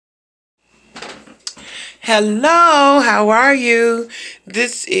Hello, how are you?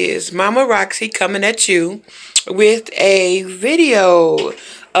 This is Mama Roxy coming at you with a video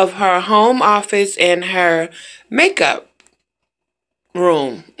of her home office and her makeup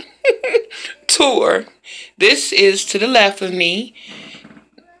room tour. This is to the left of me,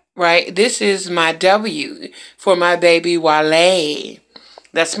 right? This is my W for my baby Wale.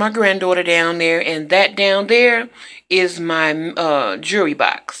 That's my granddaughter down there, and that down there is my jewelry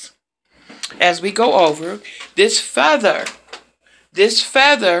box. As we go over, this feather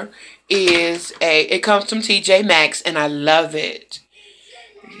is it comes from TJ Maxx, and I love it.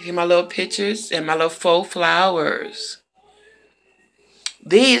 Here's my little pictures and my little faux flowers.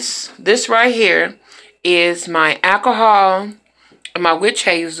 This right here is my alcohol, my witch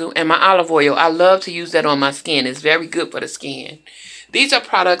hazel, and my olive oil. I love to use that on my skin. It's very good for the skin. These are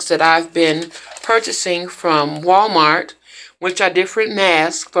products that I've been purchasing from Walmart, which are different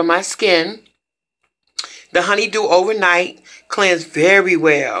masks for my skin. The Honeydew Overnight cleanse very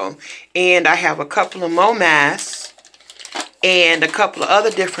well. And I have a couple of more masks and a couple of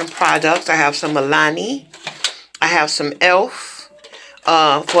other different products. I have some Milani. I have some e.l.f.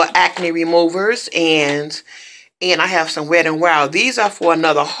 For acne removers. And I have some Wet n Wild. These are for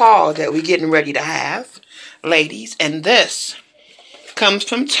another haul that we're getting ready to have, ladies. And this comes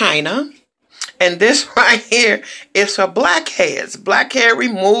from China. And this right here is for blackheads. Blackhead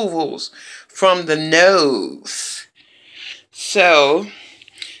removals from the nose. So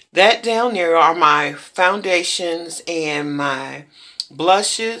that down there are my foundations and my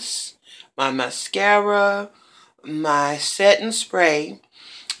blushes, my mascara, my setting spray,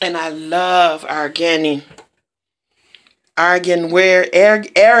 and I love Argan Wear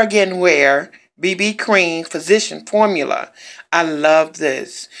BB Cream Physician Formula. I love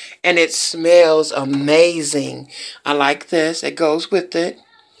this, and it smells amazing. I like this. It goes with it.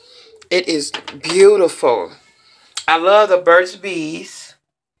 It is beautiful. I love the Burt's Bees.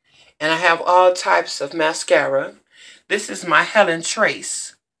 And I have all types of mascara. This is my Helen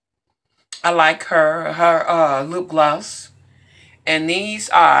Trace. I like her lip gloss. And these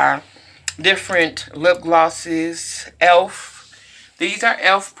are different lip glosses. e.l.f. These are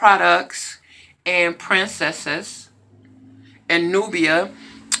e.l.f. products. And Princesses. And Nubia.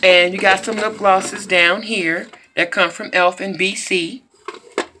 And you got some lip glosses down here that come from e.l.f. and BC.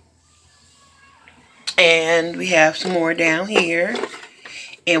 And we have some more down here.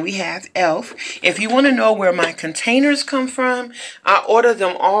 And we have e.l.f. If you want to know where my containers come from, I order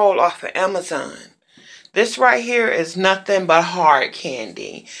them all off of Amazon. This right here is nothing but hard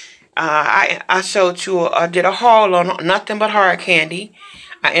candy. I showed you, I did a haul on nothing but hard candy.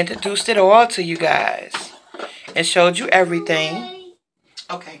 I introduced it all to you guys and showed you everything.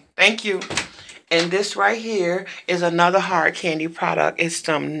 Okay, thank you. And this right here is another hard candy product. It's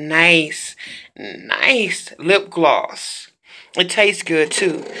some nice lip gloss. It tastes good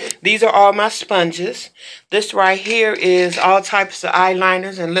too. These are all my sponges. This right here is all types of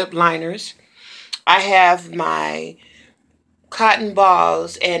eyeliners and lip liners. I have my cotton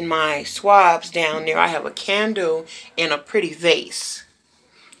balls and my swabs down there. I have a candle and a pretty vase.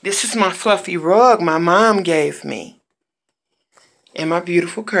 This is my fluffy rug my mom gave me. And my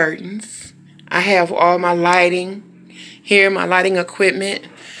beautiful curtains. I have all my lighting here, my lighting equipment.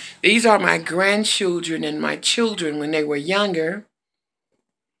 These are my grandchildren and my children when they were younger.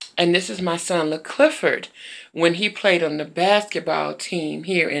 And this is my son, LaClifford, when he played on the basketball team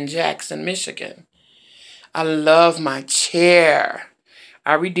here in Jackson, Michigan. I love my chair.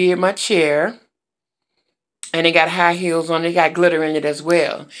 I redid my chair. And it got high heels on it. It got glitter in it as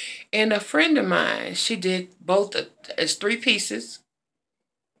well. And a friend of mine, she did both. It's 3 pieces.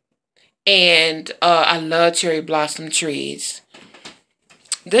 And I love cherry blossom trees.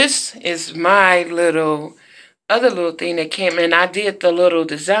 This is my other little thing that came in. I did the little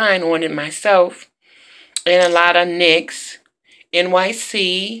design on it myself. And a lot of NYX,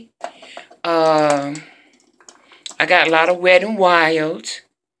 NYC. I got a lot of Wet n Wild.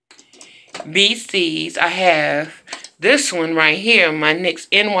 BCs. I have this one right here. My NYX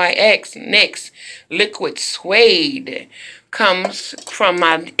NYX Liquid Suede. Comes from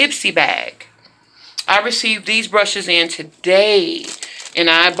my Ipsy bag. I received these brushes in today. And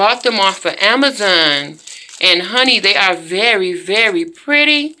I bought them off of Amazon. And honey, they are very, very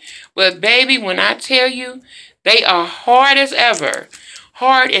pretty. But baby, when I tell you, they are hard as ever.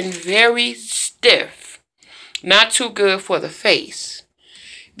 Hard and very stiff. Not too good for the face.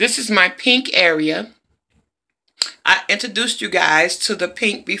 This is my pink area. I introduced you guys to the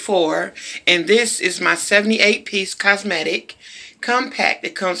pink before. And this is my 78-piece cosmetic compact.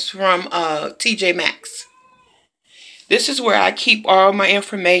 It comes from TJ Maxx. This is where I keep all my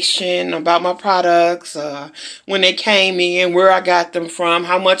information about my products, when they came in, where I got them from,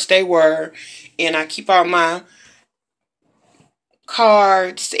 how much they were. And I keep all my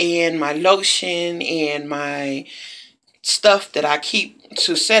cards and my lotion and my stuff that I keep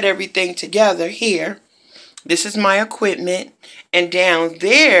to set everything together here. This is my equipment. And down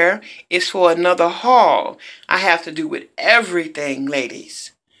there is for another haul I have to do with everything,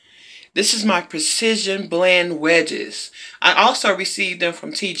 ladies. This is my precision blend wedges. I also received them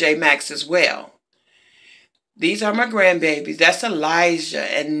from TJ Maxx as well. These are my grandbabies. That's Elijah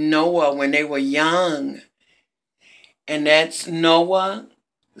and Noah when they were young. And that's Noah,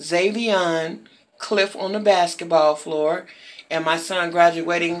 Xavion, Cliff on the basketball floor, and my son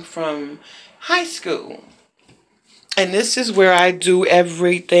graduating from high school. And this is where I do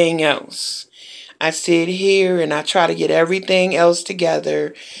everything else. I sit here and I try to get everything else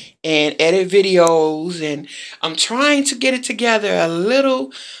together and edit videos. And I'm trying to get it together a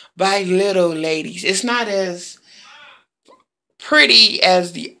little by little, ladies. It's not as pretty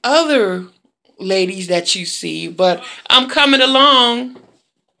as the other ladies that you see, but I'm coming along.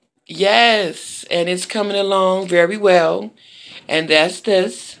 Yes, and it's coming along very well. And that's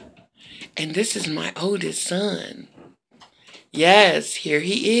this. And this is my oldest son. Yes, here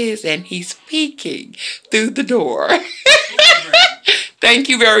he is, and he's peeking through the door. Thank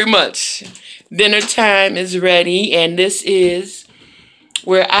you very much. Dinner time is ready, and this is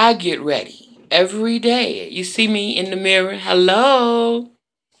where I get ready every day. You see me in the mirror. Hello.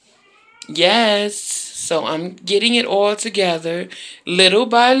 Yes, so I'm getting it all together, little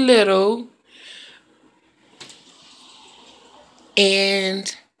by little.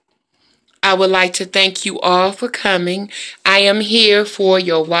 And I would like to thank you all for coming. I am here for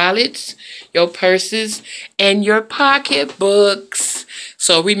your wallets, your purses, and your pocketbooks.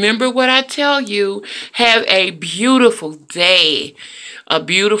 So remember what I tell you. Have a beautiful day, a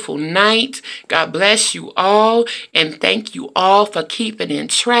beautiful night. God bless you all, and thank you all for keeping in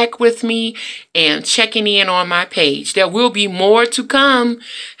track with me and checking in on my page. There will be more to come.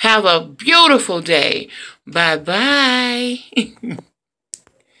 Have a beautiful day. Bye-bye.